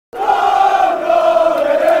Welcome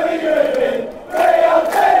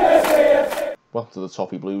to the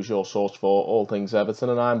Toffee Blues, your source for all things Everton,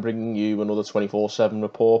 and I'm bringing you another 24/7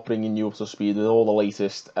 report, bringing you up to speed with all the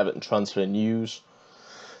latest Everton transfer news.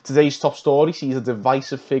 Today's top story sees a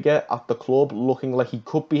divisive figure at the club looking like he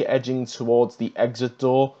could be edging towards the exit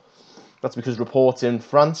door. That's because reports in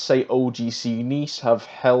France say OGC Nice have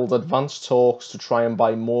held advanced talks to try and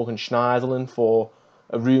buy Morgan Schneiderlin for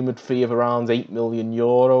a rumoured fee of around €8 million.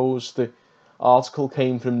 The article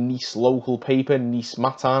came from Nice local paper, Nice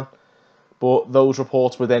Matin, but those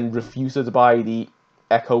reports were then refuted by the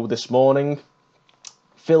Echo this morning.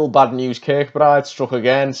 Phil Bad News Kirkbride struck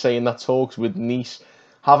again, saying that talks with Nice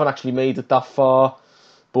haven't actually made it that far,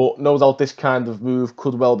 but no doubt this kind of move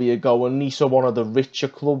could well be a go, and Nice are one of the richer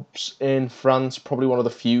clubs in France, probably one of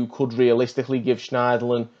the few could realistically give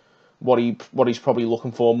Schneiderlin what he's probably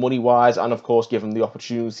looking for money-wise, and of course give him the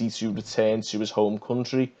opportunity to return to his home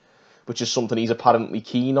country, which is something he's apparently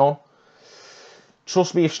keen on.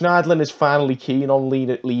 Trust me, if Schneiderlin is finally keen on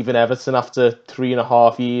leaving Everton after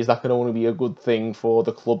 3.5 years, that can only be a good thing for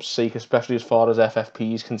the club's sake, especially as far as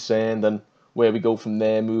FFP is concerned and where we go from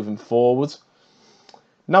there moving forward.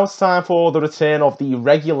 Now it's time for the return of the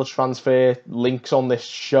regular transfer links on this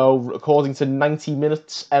show. According to 90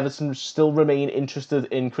 Minutes, Everton still remain interested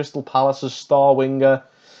in Crystal Palace's star winger,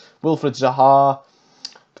 Wilfried Zaha.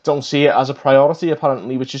 Don't see it as a priority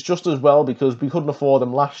apparently, which is just as well because we couldn't afford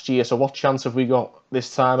him last year, so what chance have we got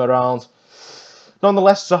this time around?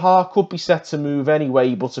 Nonetheless, Zaha could be set to move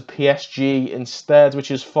anyway, but to PSG instead,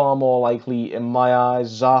 which is far more likely in my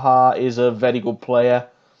eyes. Zaha is a very good player,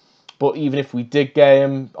 but even if we did get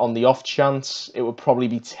him on the off chance, it would probably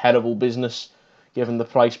be terrible business given the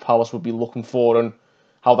price Palace would be looking for and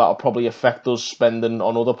how that would probably affect us spending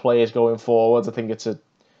on other players going forward. I think it's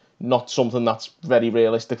not something that's very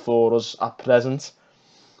realistic for us at present.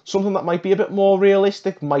 Something that might be a bit more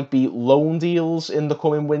realistic might be loan deals in the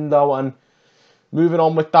coming window, and moving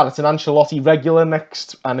on with that, it's an Ancelotti regular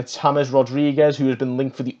next, and it's James Rodriguez, who has been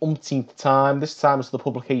linked for the umpteenth time. This time it's the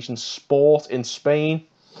publication Sport in Spain,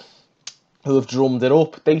 who have drummed it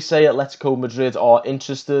up. They say Atletico Madrid are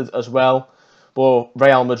interested as well, but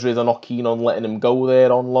Real Madrid are not keen on letting him go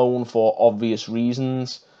there on loan for obvious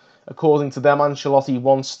reasons. According to them, Ancelotti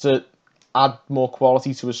wants to add more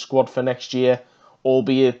quality to his squad for next year,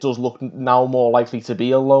 albeit it does look now more likely to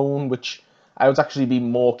be a loan, which I would actually be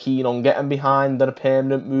more keen on getting behind than a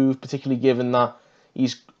permanent move, particularly given that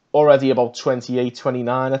he's already about 28,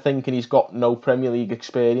 29, I think, and he's got no Premier League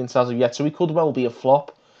experience as of yet, so he could well be a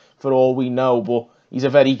flop for all we know, but he's a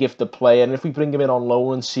very gifted player, and if we bring him in on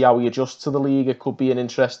loan and see how he adjusts to the league, it could be an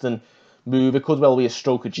interesting move. It could well be a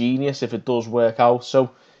stroke of genius if it does work out,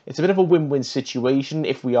 so it's a bit of a win-win situation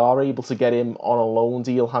if we are able to get him on a loan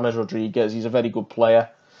deal. James Rodriguez, he's a very good player.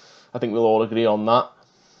 I think we'll all agree on that.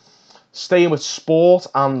 Staying with Sport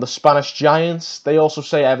and the Spanish Giants, they also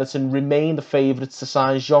say Everton remain the favourites to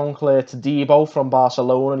sign Jean-Claire Todibo from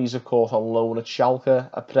Barcelona. He's of course on loan at Schalke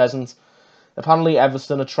at present. Apparently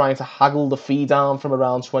Everton are trying to haggle the fee down from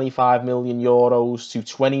around €25 million to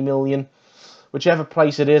 20 million. Whichever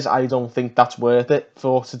price it is, I don't think that's worth it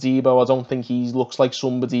for Todibo. I don't think he looks like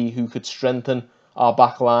somebody who could strengthen our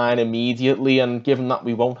back line immediately, and given that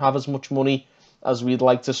we won't have as much money as we'd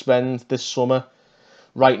like to spend this summer,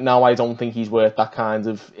 right now I don't think he's worth that kind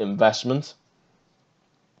of investment.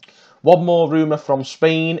 One more rumour from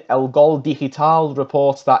Spain. El Gol Digital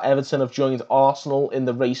reports that Everton have joined Arsenal in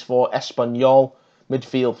the race for Espanyol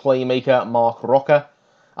midfield playmaker Marc Roca.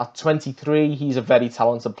 At 23, he's a very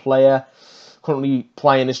talented player, currently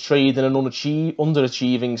playing his trade in an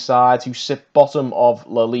underachieving side who sit bottom of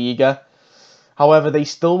La Liga. However, they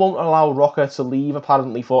still won't allow Roca to leave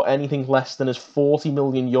apparently for anything less than his €40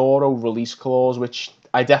 million release clause, which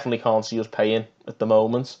I definitely can't see us paying at the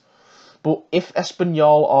moment. But if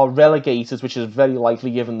Espanyol are relegated, which is very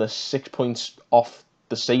likely given the 6 points off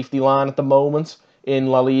the safety line at the moment in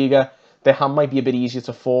La Liga, their hand might be a bit easier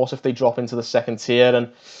to force if they drop into the second tier,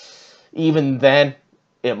 and even then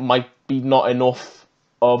it might be not enough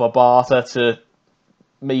of a barter to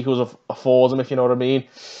make us afford them, if you know what I mean.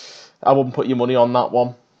 I wouldn't put your money on that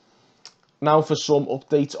one. Now for some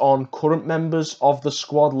updates on current members of the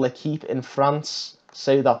squad. L'Equipe in France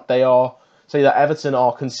say that Everton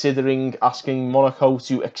are considering asking Monaco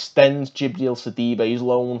to extend Djibril Sidibe's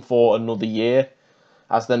loan for another year,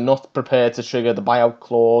 as they're not prepared to trigger the buyout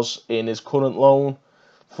clause in his current loan.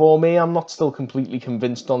 For me, I'm not still completely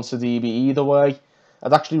convinced on Sidibe either way.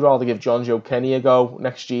 I'd actually rather give John Joe Kenny a go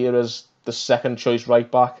next year as the second choice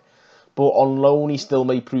right back, but on loan he still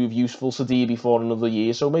may prove useful, Sidibe, for another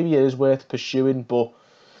year, so maybe it is worth pursuing, but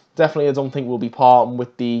Definitely, I don't think we'll be parting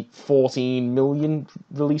with the 14 million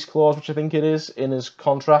release clause, which I think it is, in his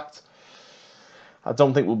contract. I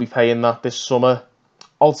don't think we'll be paying that this summer.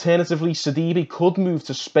 Alternatively, Sidibe could move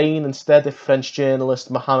to Spain instead if French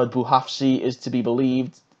journalist Mohamed Bouhafsi is to be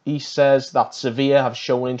believed. He says that Sevilla have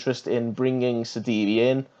shown interest in bringing Sidibe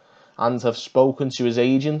in and have spoken to his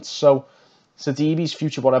agents. So Sidibe's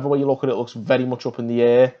future, whatever way you look at it, looks very much up in the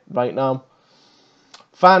air right now.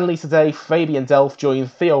 Finally today, Fabian Delph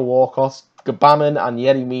joined Theo Walcott, Gabaman and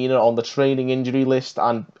Yerry Mina on the training injury list,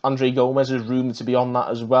 and Andre Gomez is rumoured to be on that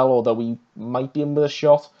as well, although he might be in with a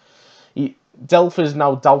shot. Delph is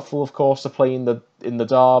now doubtful, of course, to play in the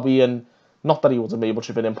derby, and not that he would have made much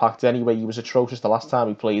of an impact anyway. He was atrocious the last time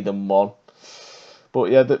he played in one.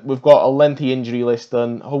 But yeah, we've got a lengthy injury list,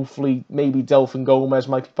 and hopefully maybe Delph and Gomez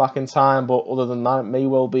might be back in time, but other than that, it may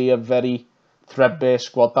well be a very threadbare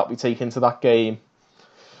squad that we take into that game.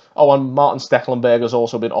 Oh, and Martin Stecklenberg has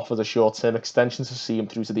also been offered a short-term extension to see him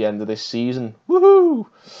through to the end of this season. Woohoo!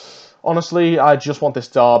 Honestly, I just want this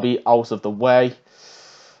derby out of the way.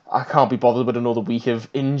 I can't be bothered with another week of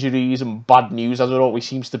injuries and bad news, as it always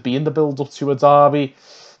seems to be in the build-up to a derby.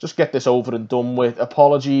 Just get this over and done with.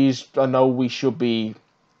 Apologies, I know we should be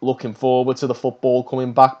looking forward to the football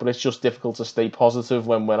coming back, but it's just difficult to stay positive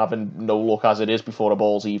when we're having no luck as it is before a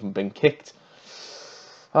ball's even been kicked.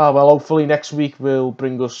 Well, hopefully next week will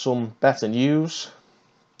bring us some better news.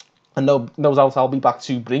 And no doubt I'll be back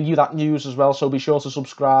to bring you that news as well, so be sure to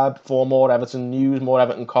subscribe for more Everton news, more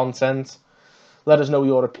Everton content. Let us know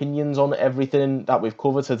your opinions on everything that we've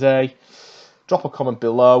covered today. Drop a comment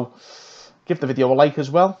below. Give the video a like as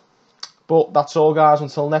well. But that's all, guys,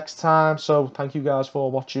 until next time. So thank you guys for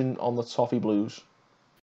watching on the Toffee Blues.